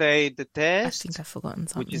 So we say the I taste, think I've forgotten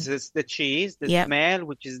something. which is the cheese, the Yep. smell,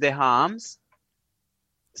 which is the hams,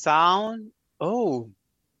 sound,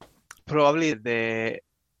 probably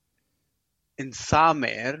in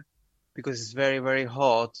summer, because it's very, very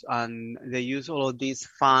hot, and they use all of these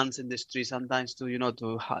fans in the street sometimes to,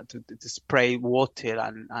 to spray water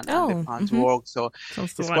and the fans work. So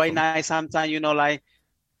Sounds it's quite delightful. nice sometimes, like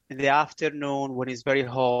in the afternoon when it's very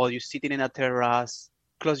hot, you're sitting in a terrace,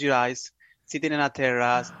 close your eyes, sitting in a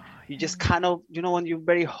terrace. You just kind of, when you're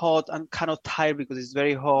very hot and kind of tired because it's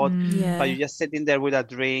very hot, Yeah. but you're just sitting there with a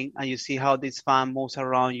drink and you see how this fan moves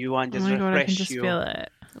around you and Oh just my god, I can refresh just you feel it.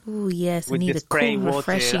 Oh, yes. I with need the a spray cool, water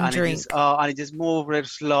refreshing and drink. it just moves very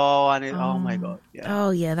slow and oh my god, yeah.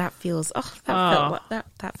 Oh, yeah. That feels... Oh,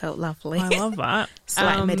 that felt lovely. I love that.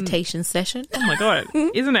 Slight meditation session. Oh my god,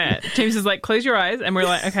 isn't it? James is like, close your eyes, and we're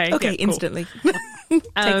like, okay, Okay, yeah, cool. instantly. Take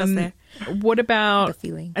us there. What The about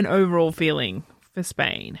feeling. an overall feeling for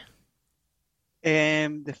Spain?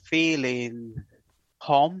 The feeling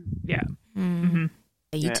home. Yeah, You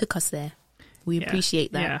Yeah. took us there. We yeah,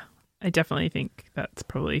 appreciate that. Yeah, I definitely think that's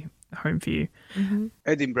probably home for you.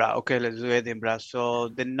 Edinburgh. Okay, let's do Edinburgh. So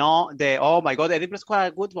oh my God, Edinburgh's quite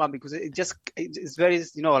a good one because it's very,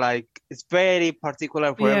 like it's very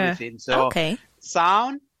particular for Yeah. everything. So Okay.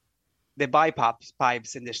 sound, the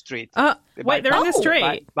pipes in the street. Wait, they're in the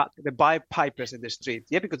street. The bagpipers in the street.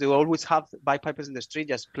 Yeah, because they always have bagpipers in the street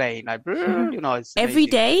just playing like, it's Every amazing.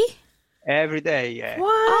 day? Every day, yeah.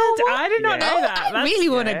 What? what? I did not Yeah. know that. I That's- really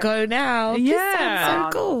want to yeah. go now. This Yeah.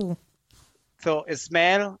 sounds so cool. So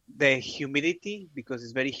smell the humidity because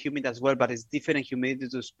it's very humid as well, but it's different humidity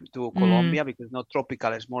to Colombia because it's not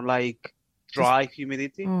tropical. It's more like dry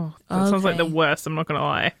humidity. Oh, that sounds like the Okay. worst. I'm not gonna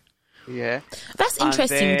lie. Yeah. That's And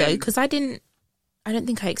interesting though, then- because I don't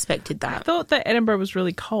think I expected I that. thought that Edinburgh was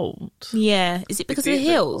really cold. Yeah. Is it because It of the is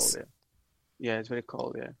very hills? cold, yeah. Yeah, it's very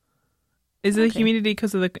cold, yeah. Is it the Okay. humidity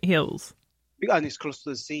because of the hills? And it's close to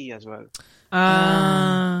the sea as well.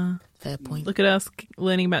 Fair point. Look at us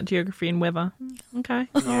learning about geography and weather. Okay,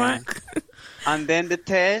 all Yeah. right. And then the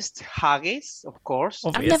test, haggis, of course.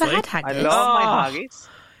 I've never Obviously. had I haggis. love my Oh. haggis.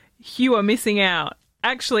 You are missing out.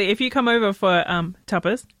 Actually, if you come over for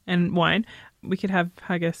tapas and wine, we could have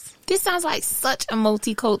haggis. This sounds like such a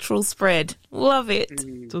multicultural spread. Love it.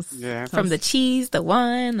 Just- Yeah. From the cheese, the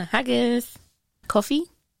wine, the haggis, coffee.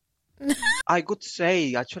 I could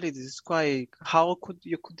say, actually, this is quite, how could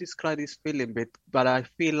you describe this feeling? But I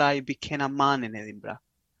feel like I became a man in Edinburgh.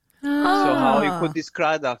 So how you could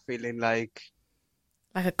describe that feeling? Like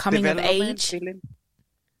Like a coming of development age. feeling?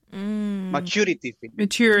 Mm. Maturity feeling.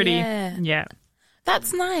 Maturity. Yeah. Yeah.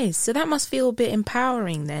 That's nice. So that must feel a bit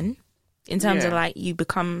empowering then, in terms of Yeah. like you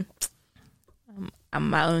become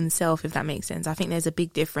my own self, if that makes sense. I think there's a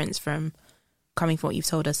big difference from coming from what you've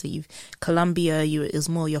told us. So Colombia, it was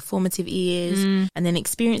more your formative years, and then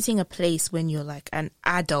experiencing a place when you're like an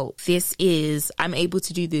adult. I'm able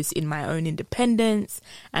to do this in my own independence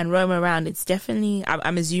and roam around. It's definitely,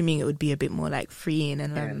 I'm assuming it would be a bit more like freeing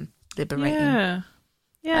and liberating. Yeah.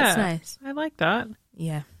 Yeah. That's nice. I like that.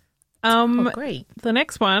 Yeah. Oh, great. The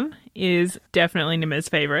next one is definitely Nima's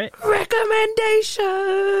favorite. Recommendation.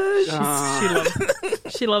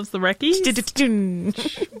 She loves the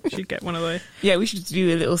recce. She'd get one of those. Yeah, we should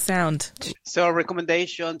do a little sound. So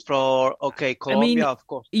recommendations for, Colombia, of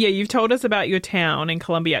course. Yeah, you've told us about your town in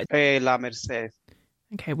Colombia. La Merced.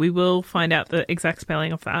 Okay, we will find out the exact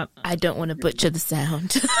spelling of that. I don't want to butcher the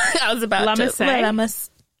sound. I was about La to.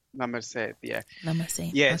 Merced? La Merced, yeah. La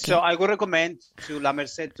Merced. Yeah, Okay. so I would recommend to La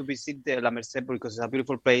Merced to visit the La Merced because it's a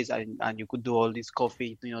beautiful place and you could do all this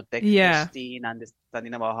coffee, Yeah. tasting,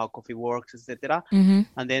 understanding about how coffee works, etc. Mhm.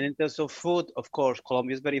 And then in terms of food, of course,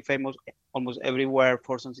 Colombia is very famous almost everywhere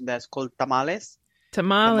for something that's called tamales.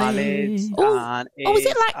 Tamales. and Oh, is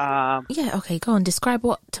it it's Yeah, okay, go on. Describe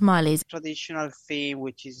what tamales. traditional thing,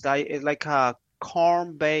 which is like a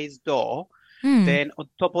corn-based dough. Mm. Then on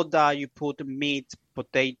top of that, you put meat,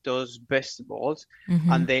 potatoes, vegetables,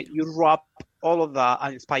 Mm-hmm. and then you wrap all of that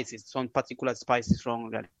and spices, some particular spices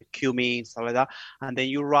from like cumin, stuff like that, and then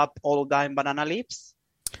you wrap all of that in banana leaves.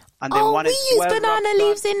 And then Oh, one we is use well banana wrapped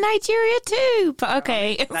leaves in Nigeria too. But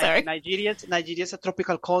okay, sorry. Nigeria's a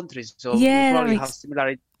tropical country, so Yeah, we that probably makes- have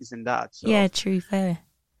similarities in that. So. Yeah, true, fair.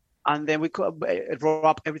 And then we could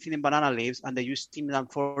wrap everything in banana leaves, and then you steam them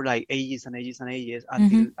for like ages and ages and ages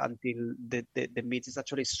until the meat is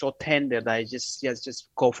actually so tender that it just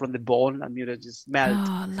go from the bone and you just melt.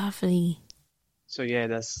 Oh, lovely. So yeah,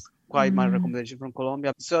 that's quite my recommendation from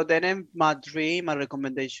Colombia. So then in Madrid, my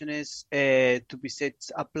recommendation is to visit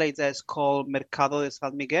a place that is called Mercado de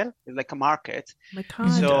San Miguel. It's like a market. Mercado.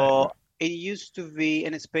 So it used to be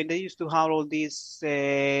in Spain, they used to have all these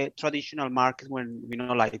traditional markets when,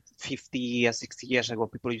 like 50 years, 60 years ago,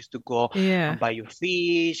 people used to go Yeah. and buy your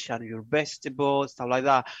fish and your vegetables, stuff like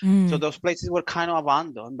that. So those places were kind of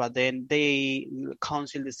abandoned, but then the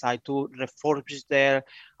council decided to refurbish there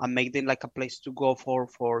and make them like a place to go for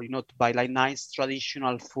to buy like nice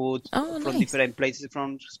traditional food from nice. different places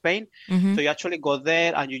from Spain. Mm-hmm. So you actually go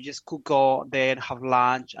there and you just could go there, have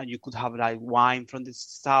lunch, and you could have like wine from the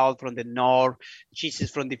south, from the north,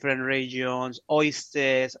 cheeses from different regions,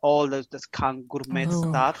 oysters, all this canned gourmet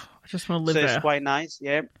stuff. I just want to live So there. it's quite nice,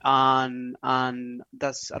 yeah. And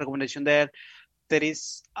that's a recommendation there. There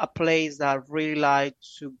is a place that I really like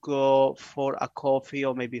to go for a coffee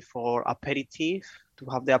or maybe for aperitif, to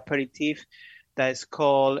have the aperitif, that is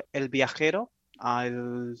called El Viajero.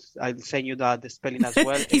 I'll send you the spelling as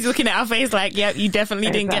well. He's looking at our face like, yep, you definitely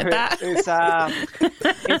didn't get that. It's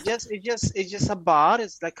just a bar.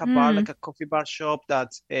 It's like a bar, like a coffee bar shop that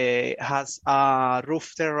has a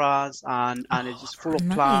roof terrace and it's just full of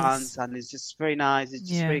nice. plants and it's just very nice. It's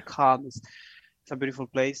just very calm. It's a beautiful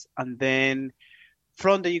place. And then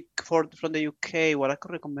from the UK, what I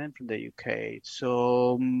could recommend from the UK.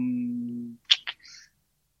 So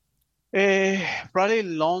probably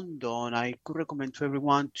London. I could recommend to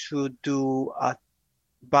everyone to do a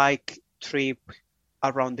bike trip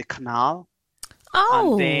around the canal.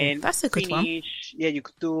 Oh, and then that's a good one. Yeah, you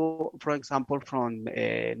could do, for example, from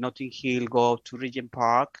Notting Hill, go to Regent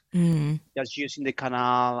Park, just using the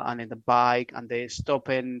canal and in the bike, and then stop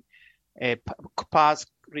in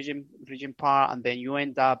past Regent Park, and then you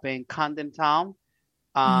end up in Camden Town.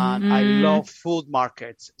 And I love food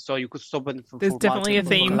markets, so you could stop in for There's food definitely market a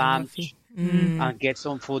theme. for lunch and get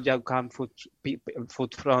some food. You can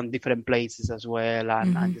food from different places as well,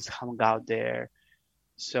 and just hang out there.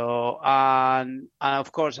 So and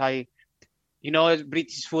of course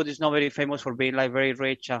British food is not very famous for being like very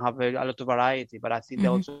rich and have a lot of variety, but I think they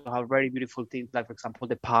also have very beautiful things, like for example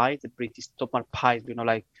the pie, the British tomato pies,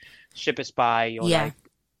 like shepherd's pie or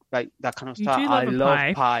like that kind of You stuff. do I love a love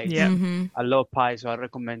pie. pies. Yeah. I love pie, so I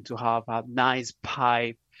recommend to have a nice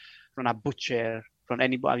pie from a butcher, from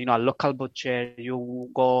anybody, a local butcher. You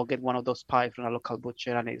go get one of those pies from a local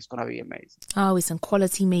butcher, and it's gonna be amazing. Oh, with some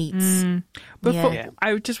quality meats. Before, Yeah.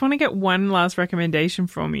 I just want to get one last recommendation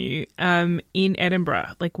from you. In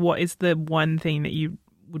Edinburgh, like what is the one thing that you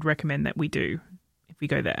would recommend that we do if we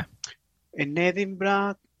go there? In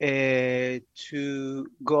Edinburgh, to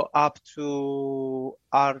go up to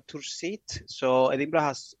Arthur Seat. So Edinburgh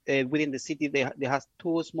has within the city they has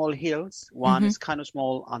two small hills. One is kind of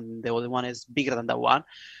small, and the other one is bigger than that one.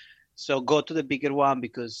 So go to the bigger one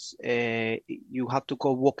because you have to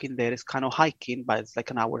go walking there. It's kind of hiking, but it's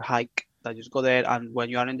like an hour hike. That just go there, and when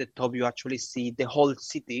you are in the top, you actually see the whole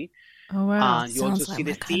city. Oh wow! And you also Sounds see like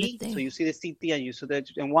the my kind of sea. thing. So you see the city, and you see that.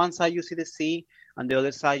 On one side you see the sea, and the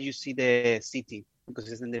other side you see the city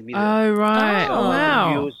because it's in the middle. Oh right! Oh. Oh, The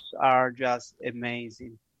wow! views are just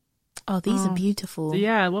amazing. Oh, these are beautiful.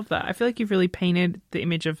 Yeah, I love that. I feel like you've really painted the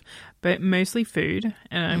image of, but mostly food,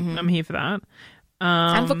 and I'm here for that.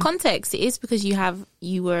 And for context, it is because you are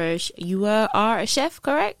a chef,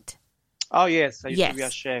 correct? Oh yes, I used to be a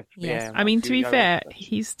Yes. chef. Yes. Yeah, I mean, a to few be years fair, ago.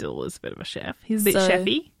 he still is a bit of a chef. He's a bit So,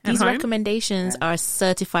 chefy at These home. recommendations are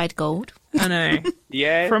certified gold. I know.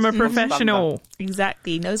 Yes, From a standard. professional.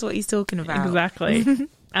 Exactly. Knows what he's talking about. Exactly.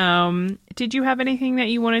 Did you have anything that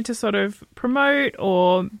you wanted to sort of promote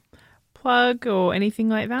or plug or anything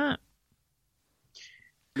like that?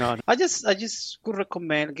 No, I just could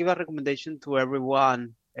give a recommendation to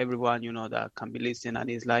everyone that can be listening, and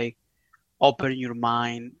it's like open your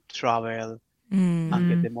mind, travel, and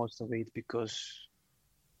get the most of it because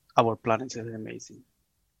our planet is amazing.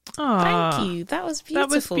 Oh, Thank you. That was beautiful.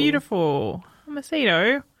 That was beautiful.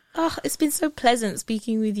 Macedo, Oh, it's been so pleasant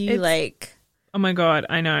speaking with you. Oh my God,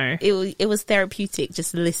 I know. It was therapeutic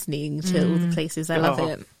just listening to all the places. I love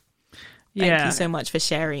it. Thank you so much for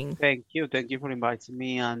sharing. Thank you for inviting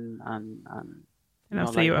me and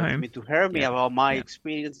I'll see you at home. To hear me about my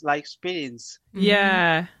experience.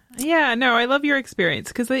 Yeah. Yeah, no, I love your experience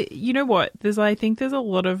because you know what? I think there's a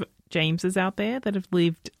lot of Jameses out there that have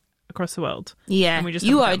lived across the world. Yeah, and we just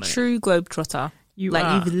you are a true globetrotter. You've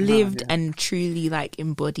lived and truly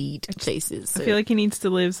embodied places. So. I feel like he needs to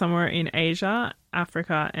live somewhere in Asia,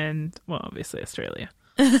 Africa, and obviously Australia.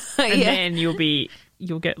 And then you'll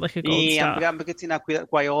get like a gold star. I'm getting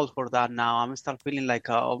quite old for that now. I'm start feeling like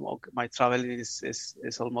my traveling is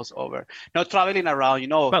almost over. Not traveling around,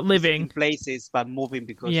 but living places, but moving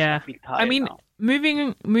because I feel tired. I mean, now.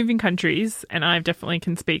 moving countries, and I definitely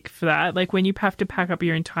can speak for that. Like when you have to pack up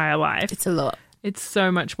your entire life, it's a lot. It's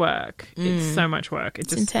so much work. It's so much work. It's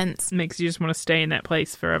just intense. Makes you just want to stay in that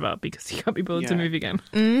place forever because you can't be bothered to move again.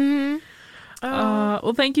 Mm-hmm.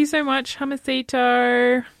 Well, thank you so much,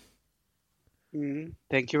 Jamasito.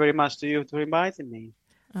 Thank you very much to you for inviting me.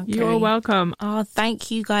 Okay. You're welcome. Thank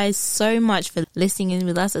you guys so much for listening in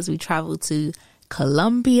with us as we travel to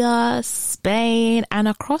Colombia, Spain, and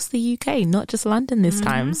across the UK, not just London this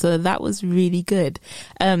time. So that was really good.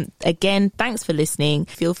 Again, thanks for listening.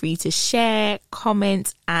 Feel free to share,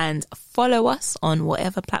 comment, and follow us on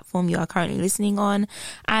whatever platform you are currently listening on,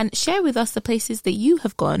 and share with us the places that you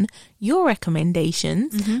have gone, your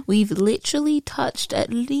recommendations. We've literally touched at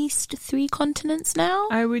least 3 continents now.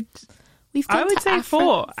 I would say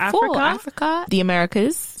 4. Africa, the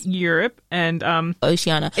Americas, Europe, and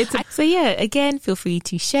Oceania. So yeah, again, feel free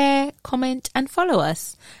to share, comment, and follow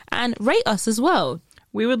us, and rate us as well.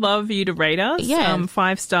 We would love you to rate us. Yeah.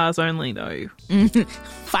 5 stars only, though.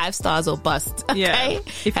 5 stars or bust. Okay? Yeah.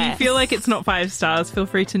 If you feel like it's not 5 stars, feel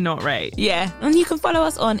free to not rate. Yeah. And you can follow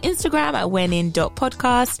us on Instagram at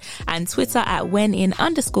whenin.podcast and Twitter at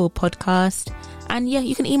whenin_podcast. And yeah,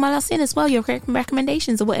 you can email us in as well, your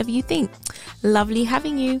recommendations or whatever you think. Lovely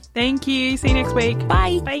having you. Thank you. See you next week.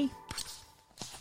 Bye. Bye.